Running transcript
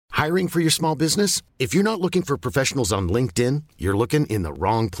Hiring for your small business? If you're not looking for professionals on LinkedIn, you're looking in the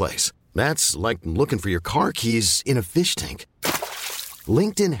wrong place. That's like looking for your car keys in a fish tank.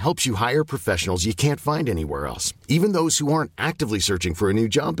 LinkedIn helps you hire professionals you can't find anywhere else, even those who aren't actively searching for a new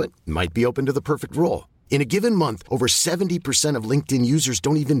job but might be open to the perfect role. In a given month, over 70% of LinkedIn users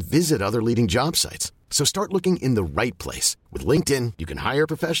don't even visit other leading job sites. So start looking in the right place. With LinkedIn, you can hire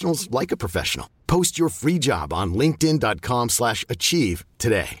professionals like a professional. Post your free job on linkedin.com/achieve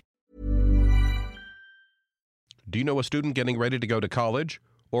today. Do you know a student getting ready to go to college?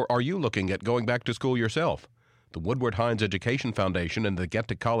 Or are you looking at going back to school yourself? The Woodward Hines Education Foundation and the Get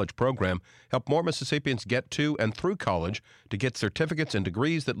to College program help more Mississippians get to and through college to get certificates and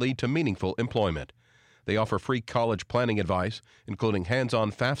degrees that lead to meaningful employment. They offer free college planning advice, including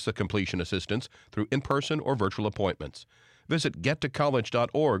hands-on FAFSA completion assistance through in-person or virtual appointments. Visit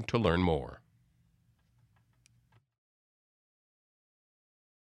gettocollege.org to learn more.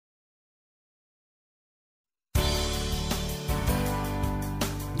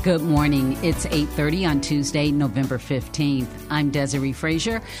 Good morning. It's 8:30 on Tuesday, November 15th. I'm Desiree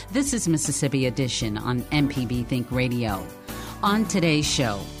Frazier. This is Mississippi Edition on MPB Think Radio. On today's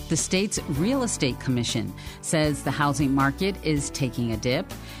show, the state's Real Estate Commission says the housing market is taking a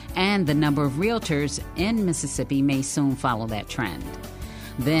dip, and the number of realtors in Mississippi may soon follow that trend.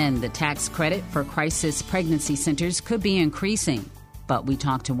 Then the tax credit for crisis pregnancy centers could be increasing. But we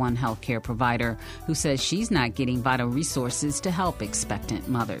talked to one healthcare provider who says she's not getting vital resources to help expectant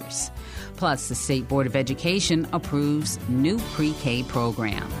mothers. Plus, the State Board of Education approves new pre-K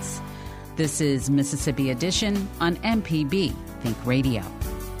programs. This is Mississippi Edition on MPB Think Radio.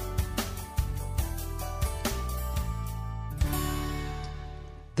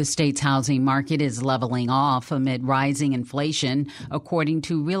 The state's housing market is leveling off amid rising inflation, according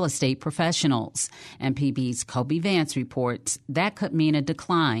to real estate professionals. MPB's Kobe Vance reports that could mean a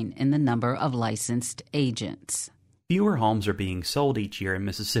decline in the number of licensed agents. Fewer homes are being sold each year in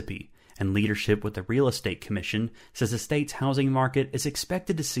Mississippi, and leadership with the Real Estate Commission says the state's housing market is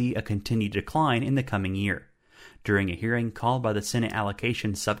expected to see a continued decline in the coming year. During a hearing called by the Senate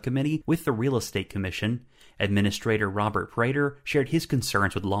Allocation Subcommittee with the Real Estate Commission, Administrator Robert Prater shared his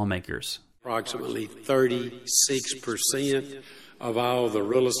concerns with lawmakers. Approximately 36% of all the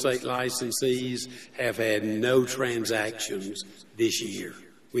real estate licensees have had no transactions this year.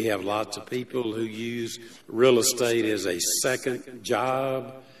 We have lots of people who use real estate as a second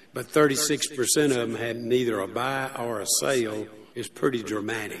job, but 36% of them had neither a buy or a sale. Is pretty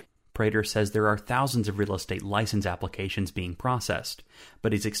dramatic. Prater says there are thousands of real estate license applications being processed,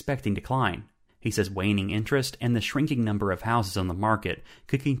 but he's expecting decline. He says waning interest and the shrinking number of houses on the market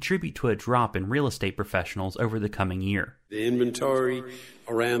could contribute to a drop in real estate professionals over the coming year. The inventory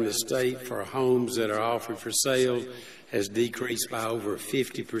around the state for homes that are offered for sale has decreased by over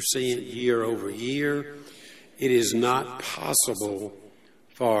 50% year over year. It is not possible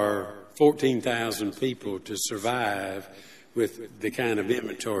for 14,000 people to survive with the kind of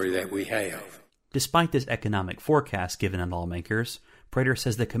inventory that we have. Despite this economic forecast given to lawmakers, Prater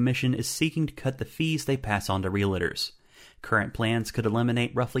says the commission is seeking to cut the fees they pass on to realtors. Current plans could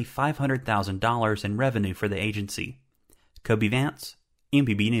eliminate roughly $500,000 in revenue for the agency. Kobe Vance,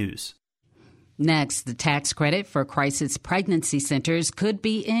 MPB News. Next, the tax credit for crisis pregnancy centers could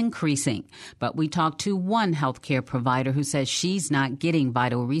be increasing. But we talked to one healthcare provider who says she's not getting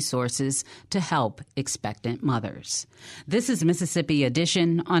vital resources to help expectant mothers. This is Mississippi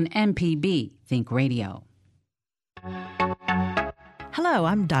Edition on MPB Think Radio. Hello,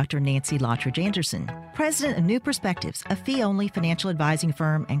 I'm Dr. Nancy Lottridge Anderson, president of New Perspectives, a fee-only financial advising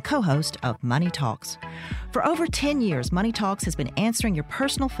firm and co-host of Money Talks. For over 10 years, Money Talks has been answering your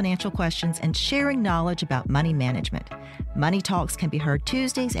personal financial questions and sharing knowledge about money management. Money Talks can be heard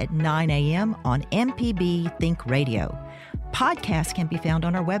Tuesdays at 9 a.m. on MPB Think Radio. Podcasts can be found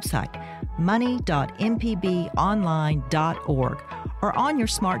on our website, money.mpbonline.org, or on your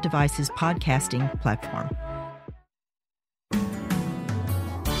smart device's podcasting platform.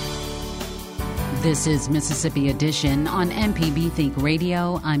 This is Mississippi Edition on MPB Think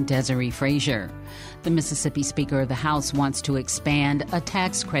Radio. I'm Desiree Frazier. The Mississippi Speaker of the House wants to expand a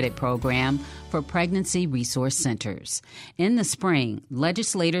tax credit program for pregnancy resource centers. In the spring,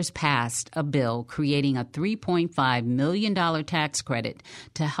 legislators passed a bill creating a $3.5 million tax credit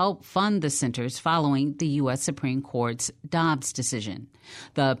to help fund the centers following the U.S. Supreme Court's Dobbs decision.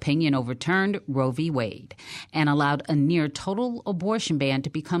 The opinion overturned Roe v. Wade and allowed a near-total abortion ban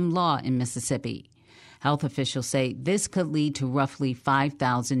to become law in Mississippi. Health officials say this could lead to roughly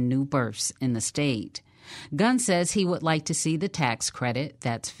 5,000 new births in the state. Gunn says he would like to see the tax credit,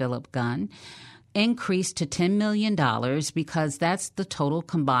 that's Philip Gunn, increased to $10 million because that's the total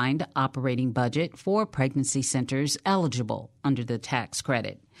combined operating budget for pregnancy centers eligible under the tax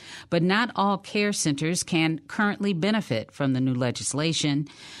credit. But not all care centers can currently benefit from the new legislation.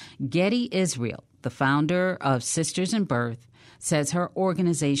 Getty Israel, the founder of Sisters in Birth, says her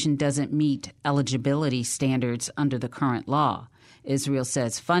organization doesn't meet eligibility standards under the current law. Israel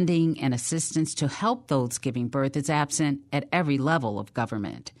says funding and assistance to help those giving birth is absent at every level of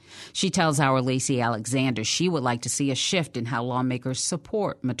government. She tells our Lacey Alexander she would like to see a shift in how lawmakers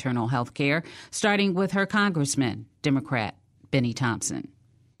support maternal health care, starting with her congressman, Democrat Benny Thompson.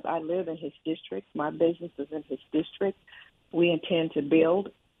 I live in his district. My business is in his district. We intend to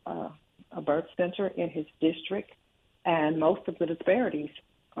build a birth center in his district, and most of the disparities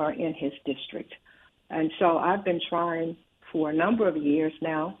are in his district. And so I've been trying for a number of years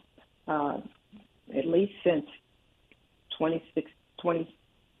now, at least since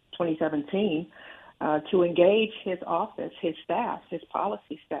 2017, to engage his office, his staff, his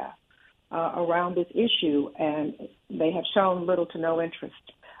policy staff, around this issue, and they have shown little to no interest.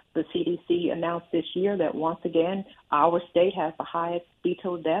 The CDC announced this year that once again, our state has the highest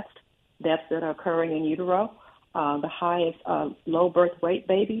fetal deaths that are occurring in utero, the highest low birth weight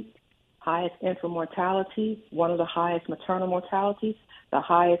babies, highest infant mortality, one of the highest maternal mortalities, the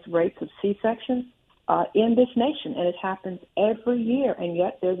highest rates of C-sections in this nation. And it happens every year, and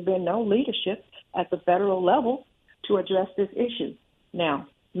yet there's been no leadership at the federal level to address this issue. Now,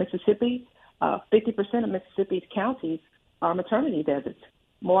 Mississippi, 50% of Mississippi's counties are maternity deserts.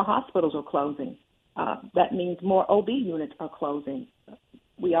 More hospitals are closing. That means more OB units are closing.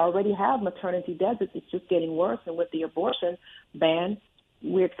 We already have maternity deserts. It's just getting worse. And with the abortion ban,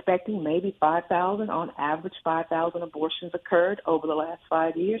 we're expecting maybe 5,000, on average 5,000 abortions occurred over the last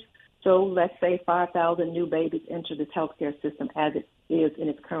 5 years. So let's say 5,000 new babies enter this healthcare system as it is in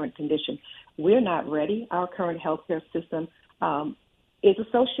its current condition. We're not ready. Our current healthcare system is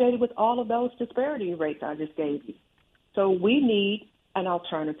associated with all of those disparity rates I just gave you. So we need an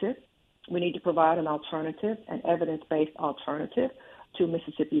alternative. We need to provide an alternative, an evidence-based alternative to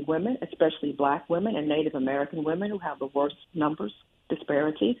Mississippi women, especially Black women and Native American women who have the worst numbers,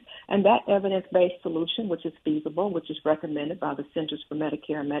 disparities. And that evidence-based solution, which is feasible, which is recommended by the Centers for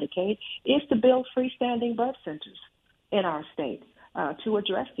Medicare and Medicaid, is to build freestanding birth centers in our state to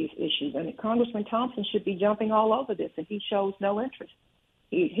address these issues. And Congressman Thompson should be jumping all over this, and he shows no interest.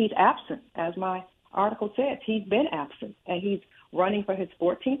 He's absent, as my article says. He's been absent, and he's running for his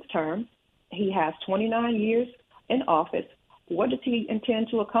 14th term. He has 29 years in office. What does he intend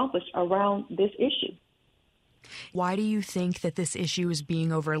to accomplish around this issue? Why do you think that this issue is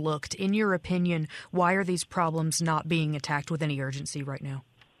being overlooked? In your opinion, why are these problems not being attacked with any urgency right now?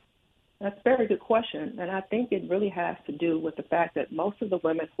 That's a very good question, and I think it really has to do with the fact that most of the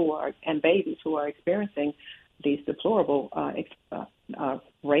women and babies who are experiencing these deplorable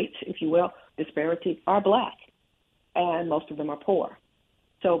rates, if you will, disparities, are Black, and most of them are poor.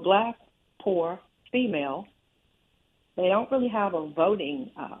 So Black, poor, female, they don't really have a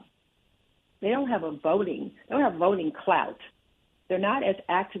voting. They don't have voting clout. They're not as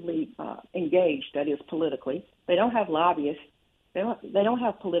actively engaged, that is, politically. They don't have lobbyists. They don't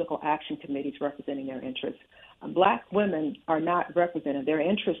have political action committees representing their interests. Black women are not represented. Their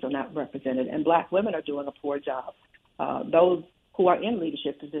interests are not represented, and Black women are doing a poor job. Those who are in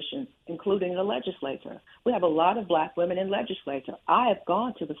leadership positions, including the legislature. We have a lot of Black women in legislature. I have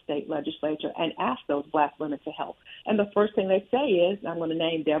gone to the state legislature and asked those Black women to help. And the first thing they say is, I'm going to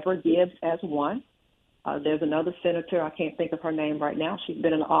name Deborah Gibbs as one. There's another senator, I can't think of her name right now. She's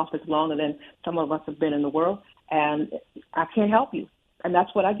been in the office longer than some of us have been in the world. And I can't help you. And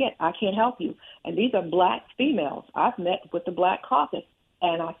that's what I get. I can't help you. And these are Black females. I've met with the Black Caucus,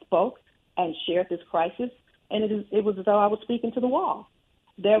 and I spoke and shared this crisis. And it was as though I was speaking to the wall.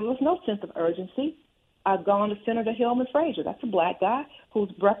 There was no sense of urgency. I've gone to Senator Hillman Frazier. That's a Black guy who's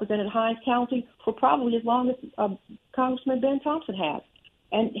represented Hinds County for probably as long as Congressman Ben Thompson has.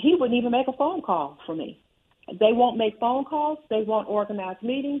 And he wouldn't even make a phone call for me. They won't make phone calls. They won't organize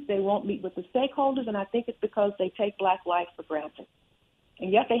meetings. They won't meet with the stakeholders. And I think it's because they take Black life for granted.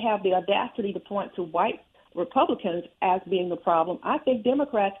 And yet they have the audacity to point to white Republicans as being the problem. I think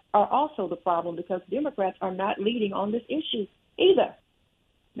Democrats are also the problem because Democrats are not leading on this issue either.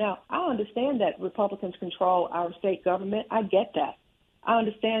 Now, I understand that Republicans control our state government. I get that. I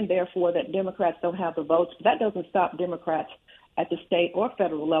understand, therefore, that Democrats don't have the votes. But that doesn't stop Democrats at the state or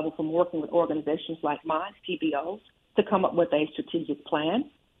federal level from working with organizations like mine, TBOs, to come up with a strategic plan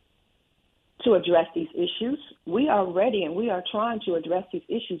to address these issues. We are ready and we are trying to address these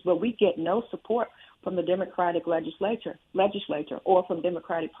issues, but we get no support from the Democratic legislature or from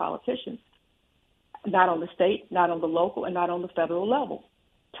Democratic politicians. not on the state, not on the local, and not on the federal level.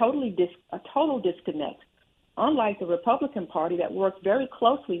 A total disconnect. Unlike the Republican Party that works very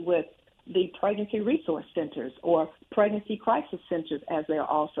closely with the pregnancy resource centers or pregnancy crisis centers, as they are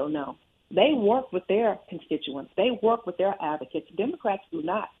also known. They work with their constituents. They work with their advocates. Democrats do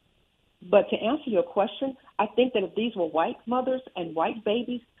not. But to answer your question, I think that if these were white mothers and white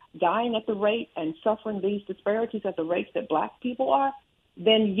babies dying at the rate and suffering these disparities at the rates that black people are,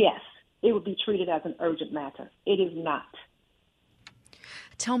 then yes, it would be treated as an urgent matter. It is not.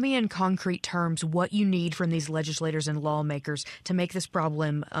 Tell me in concrete terms what you need from these legislators and lawmakers to make this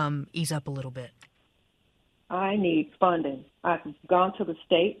problem ease up a little bit. I need funding. I've gone to the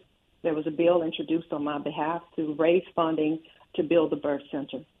state. There was a bill introduced on my behalf to raise funding to build the birth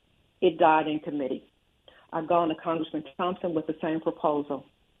center. It died in committee. I've gone to Congressman Thompson with the same proposal.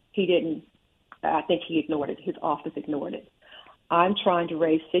 He didn't. I think he ignored it. His office ignored it. I'm trying to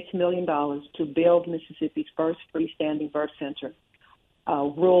raise $6 million to build Mississippi's first freestanding birth center, a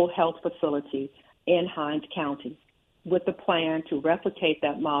rural health facility in Hinds County, with the plan to replicate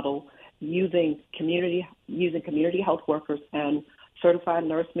that model using community health workers and certified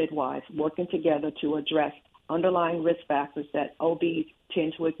nurse midwives working together to address underlying risk factors that OBs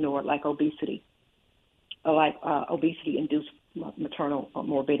tend to ignore, like obesity, obesity-induced maternal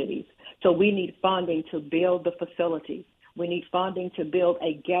morbidities. So we need funding to build the facility. We need funding to build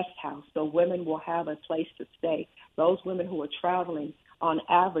a guest house so women will have a place to stay. Those women who are traveling on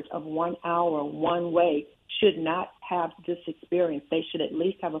average of 1 hour one way should not have this experience. They should at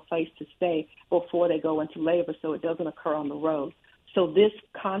least have a place to stay before they go into labor so it doesn't occur on the road. So this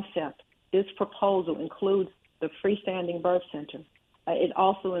concept, this proposal includes the freestanding birth center. It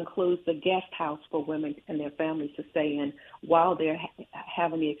also includes the guest house for women and their families to stay in while they're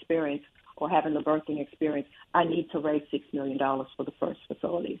having the experience or having the birthing experience. I need to raise $6 million for the first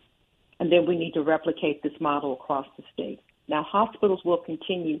facility. And then we need to replicate this model across the state. Now, hospitals will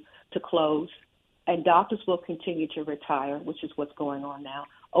continue to close and doctors will continue to retire, which is what's going on now.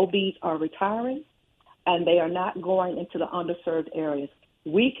 OBs are retiring and they are not going into the underserved areas.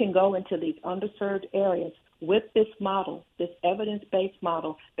 We can go into these underserved areas with this model, this evidence-based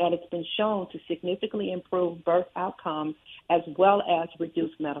model that has been shown to significantly improve birth outcomes as well as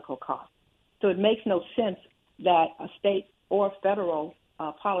reduce medical costs. So it makes no sense that a state or federal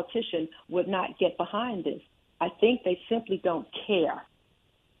politician would not get behind this. I think they simply don't care.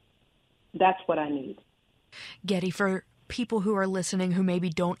 That's what I need. Getty, for people who are listening who maybe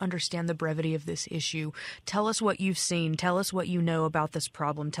don't understand the brevity of this issue, tell us what you've seen. Tell us what you know about this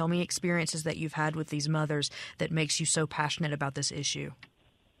problem. Tell me experiences that you've had with these mothers that makes you so passionate about this issue.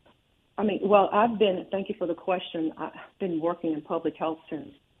 Thank you for the question. I've been working in public health since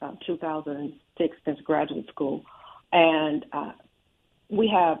 2006, since graduate school. And we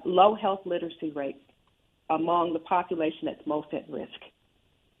have low health literacy rates among the population that's most at risk.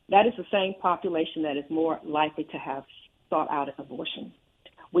 That is the same population that is more likely to have sought out an abortion.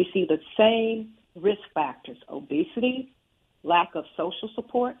 We see the same risk factors: obesity, lack of social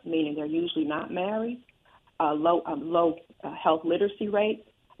support, meaning they're usually not married, low health literacy rate,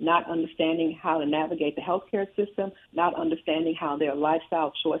 not understanding how to navigate the healthcare system, not understanding how their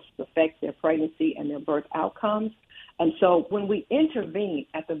lifestyle choices affect their pregnancy and their birth outcomes. And so when we intervene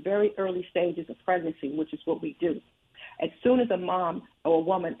at the very early stages of pregnancy, which is what we do, as soon as a mom or a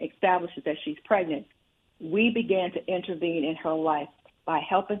woman establishes that she's pregnant, we began to intervene in her life by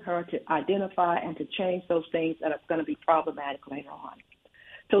helping her to identify and to change those things that are going to be problematic later on.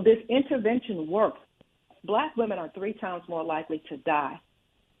 So this intervention works. Black women are 3 times more likely to die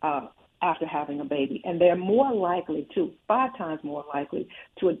after having a baby, and they're 5 times more likely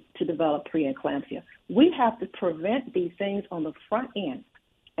to develop preeclampsia. We have to prevent these things on the front end,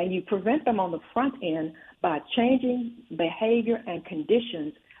 and you prevent them on the front end by changing behavior and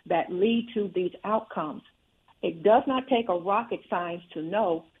conditions that lead to these outcomes. It does not take a rocket science to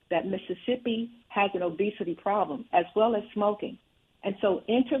know that Mississippi has an obesity problem as well as smoking. And so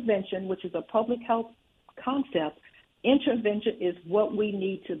intervention, which is a public health concept, intervention is what we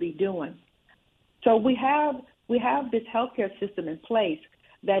need to be doing. So we have this healthcare system in place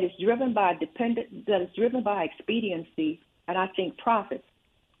that is driven by expediency and I think profits.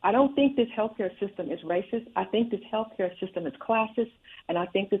 I don't think this healthcare system is racist. I think this healthcare system is classist, and I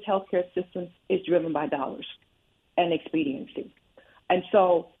think this healthcare system is driven by dollars and expediency. And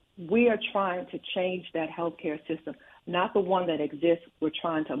so we are trying to change that healthcare system, not the one that exists. We're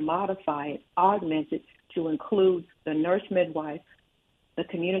trying to modify it, augment it to include the nurse midwife, the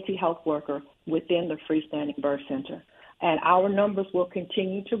community health worker within the freestanding birth center. And our numbers will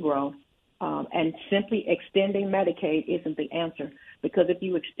continue to grow, and simply extending Medicaid isn't the answer. Because if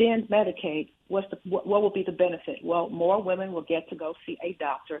you extend Medicaid, what will be the benefit? Well, more women will get to go see a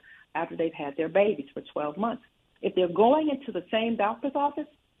doctor after they've had their babies for 12 months. If they're going into the same doctor's office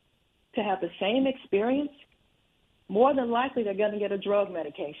to have the same experience, more than likely they're going to get a drug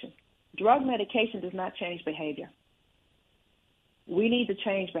medication. Drug medication does not change behavior. We need to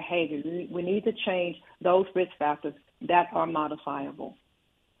change behavior. We need to change those risk factors that are modifiable.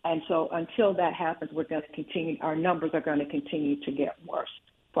 And so until that happens, we're going to continue, our numbers are going to continue to get worse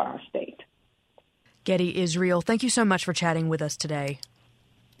for our state. Getty Israel, thank you so much for chatting with us today.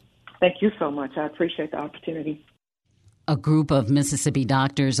 Thank you so much. I appreciate the opportunity. A group of Mississippi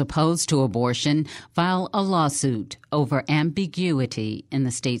doctors opposed to abortion file a lawsuit over ambiguity in the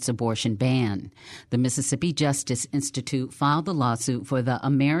state's abortion ban. The Mississippi Justice Institute filed the lawsuit for the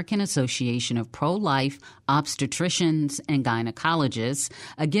American Association of Pro-Life Obstetricians and Gynecologists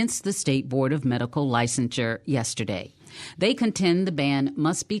against the State Board of Medical Licensure yesterday. They contend the ban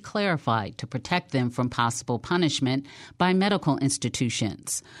must be clarified to protect them from possible punishment by medical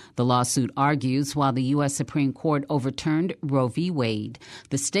institutions. The lawsuit argues while the U.S. Supreme Court overturned Roe v. Wade,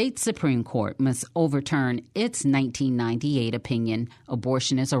 the state Supreme Court must overturn its 1998 opinion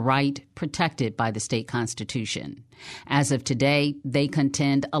abortion is a right protected by the state constitution. As of today, they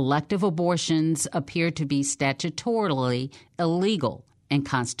contend elective abortions appear to be statutorily illegal and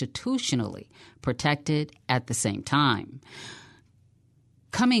constitutionally protected at the same time.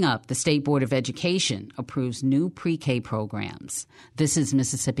 Coming up, the State Board of Education approves new pre-K programs. This is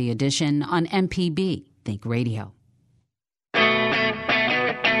Mississippi Edition on MPB Think Radio.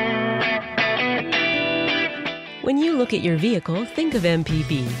 When you look at your vehicle, think of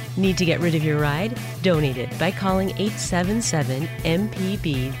MPB. Need to get rid of your ride? Donate it by calling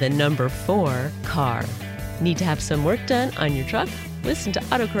 877-MPB, the number 4, CAR. Need to have some work done on your truck? Listen to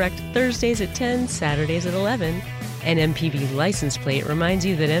AutoCorrect Thursdays at 10, Saturdays at 11. An MPB license plate reminds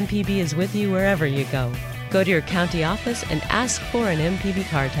you that MPB is with you wherever you go. Go to your county office and ask for an MPB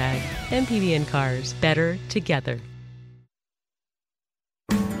car tag. MPB and cars, better together.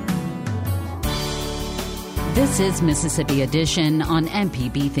 This is Mississippi Edition on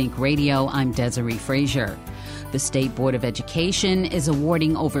MPB Think Radio. I'm Desiree Frazier. The State Board of Education is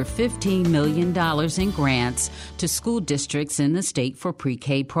awarding over $15 million in grants to school districts in the state for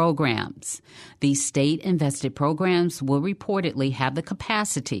pre-K programs. These state-invested programs will reportedly have the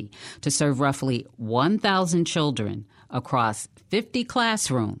capacity to serve roughly 1,000 children across 50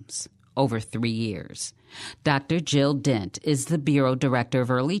 classrooms over 3 years. Dr. Jill Dent is the Bureau Director of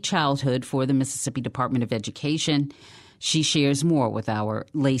Early Childhood for the Mississippi Department of Education. She shares more with our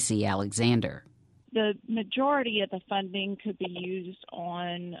Lacey Alexander. The majority of the funding could be used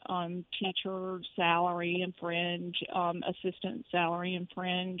on teacher salary and fringe, assistant salary and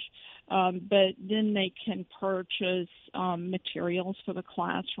fringe, but then they can purchase materials for the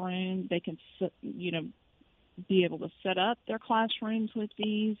classroom. They can, be able to set up their classrooms with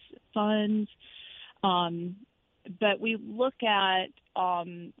these funds. But we look at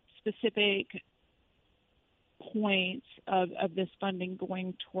specific points of this funding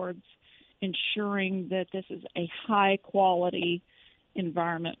going towards ensuring that this is a high-quality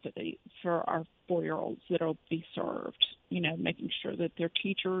environment for our 4-year-olds that will be served, making sure that their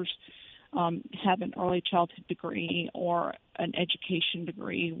teachers have an early childhood degree or an education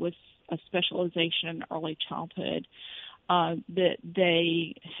degree with a specialization in early childhood, that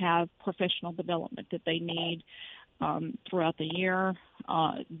they have professional development that they need throughout the year,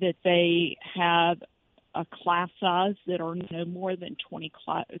 that they have a class size that are no more than 20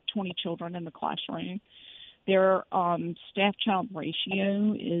 children in the classroom. Their staff-child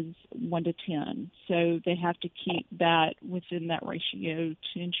ratio is 1 to 10, so they have to keep that within that ratio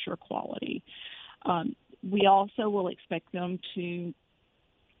to ensure quality. We also will expect them to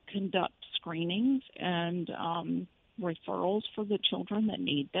conduct screenings and referrals for the children that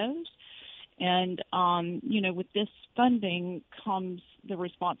need those. And, with this funding comes the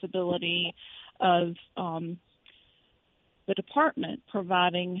responsibility of the department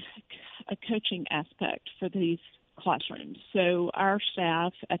providing a coaching aspect for these classrooms. So our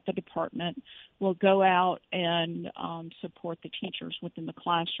staff at the department will go out and support the teachers within the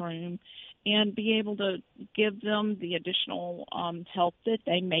classroom and be able to give them the additional help that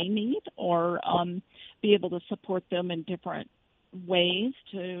they may need, or be able to support them in different ways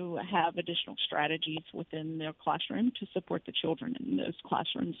to have additional strategies within their classroom to support the children in those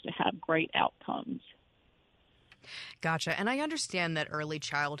classrooms to have great outcomes. Gotcha. And I understand that early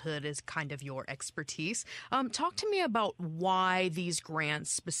childhood is kind of your expertise. Talk to me about why these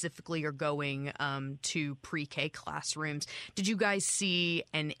grants specifically are going to pre-K classrooms. Did you guys see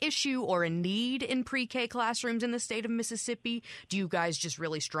an issue or a need in pre-K classrooms in the state of Mississippi? Do you guys just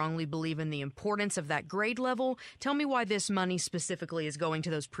really strongly believe in the importance of that grade level? Tell me why this money specifically is going to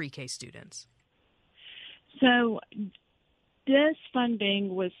those pre-K students. So this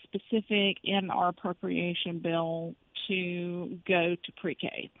funding was specific in our appropriation bill to go to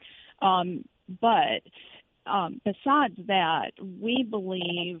pre-K. But besides that, we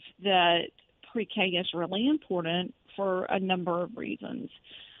believe that pre-K is really important for a number of reasons.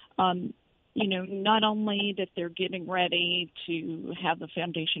 Not only that they're getting ready to have the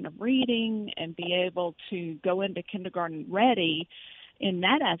foundation of reading and be able to go into kindergarten ready in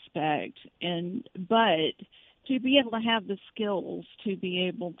that aspect, but to be able to have the skills to be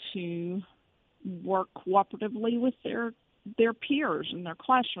able to work cooperatively with their peers in their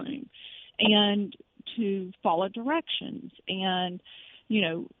classroom and to follow directions and,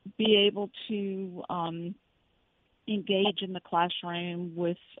 be able to engage in the classroom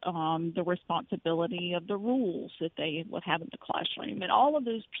with the responsibility of the rules that they would have in the classroom. And all of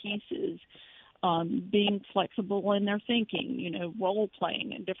those pieces, being flexible in their thinking, role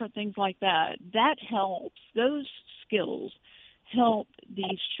playing and different things like that, that helps. Those skills help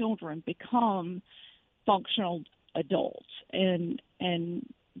these children become functional adults and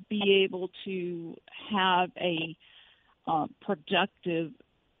be able to have a productive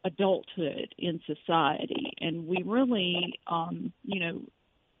adulthood in society. And we really,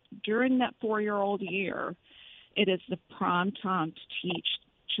 during that 4-year-old year, it is the prime time to teach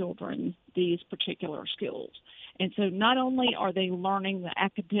children these particular skills. And so not only are they learning the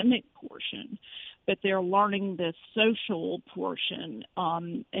academic portion, but they're learning the social portion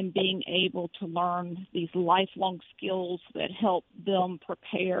and being able to learn these lifelong skills that help them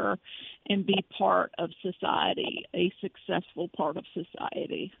prepare and be part of society, a successful part of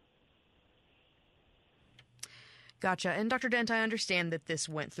society. Gotcha. And Dr. Dent, I understand that this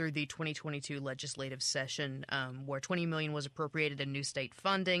went through the 2022 legislative session where $20 million was appropriated in new state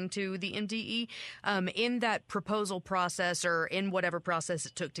funding to the MDE. In that proposal process or in whatever process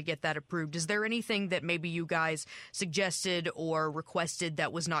it took to get that approved, is there anything that maybe you guys suggested or requested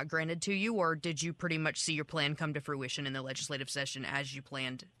that was not granted to you, or did you pretty much see your plan come to fruition in the legislative session as you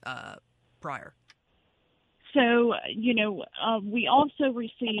planned prior? So, we also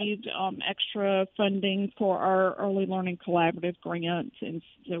received extra funding for our Early Learning Collaborative grants, and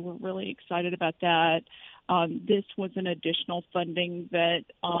so we're really excited about that. This was an additional funding that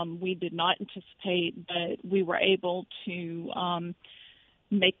we did not anticipate, but we were able to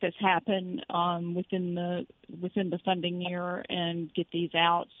make this happen within the funding year and get these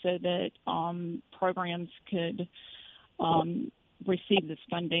out so that programs could receive this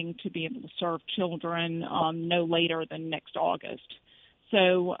funding to be able to serve children no later than next August.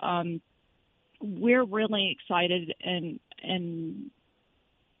 So we're really excited and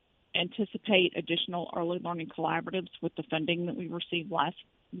anticipate additional early learning collaboratives with the funding that we received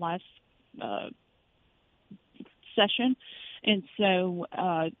last session. And so,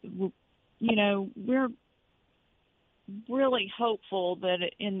 we're really hopeful that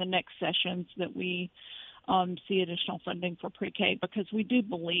in the next sessions that we see additional funding for pre-K, because we do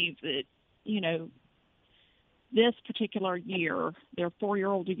believe that, this particular year, their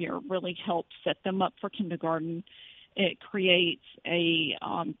 4-year-old year, really helps set them up for kindergarten. It creates a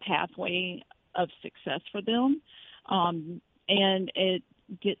pathway of success for them, and it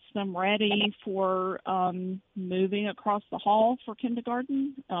gets them ready for moving across the hall for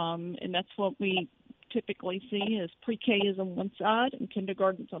kindergarten, and that's what we typically see is pre-K is on one side and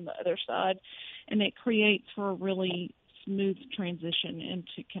kindergarten's on the other side, and it creates for a really smooth transition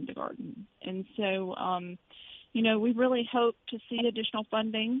into kindergarten. And so, we really hope to see additional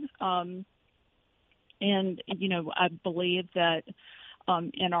funding, and, I believe that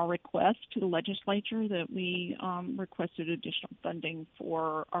in our request to the legislature that we requested additional funding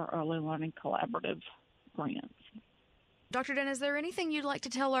for our Early Learning Collaborative grants. Dr. Den, is there anything you'd like to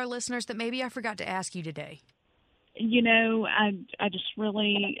tell our listeners that maybe I forgot to ask you today? I just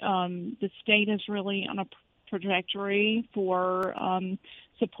really, the state is really on a trajectory for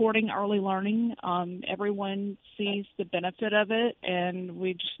supporting early learning. Everyone sees the benefit of it, and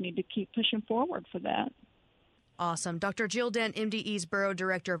we just need to keep pushing forward for that. Awesome. Dr. Jill Dent, MDE's Borough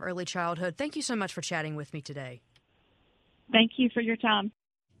Director of Early Childhood, thank you so much for chatting with me today. Thank you for your time.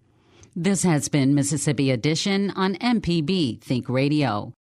 This has been Mississippi Edition on MPB Think Radio.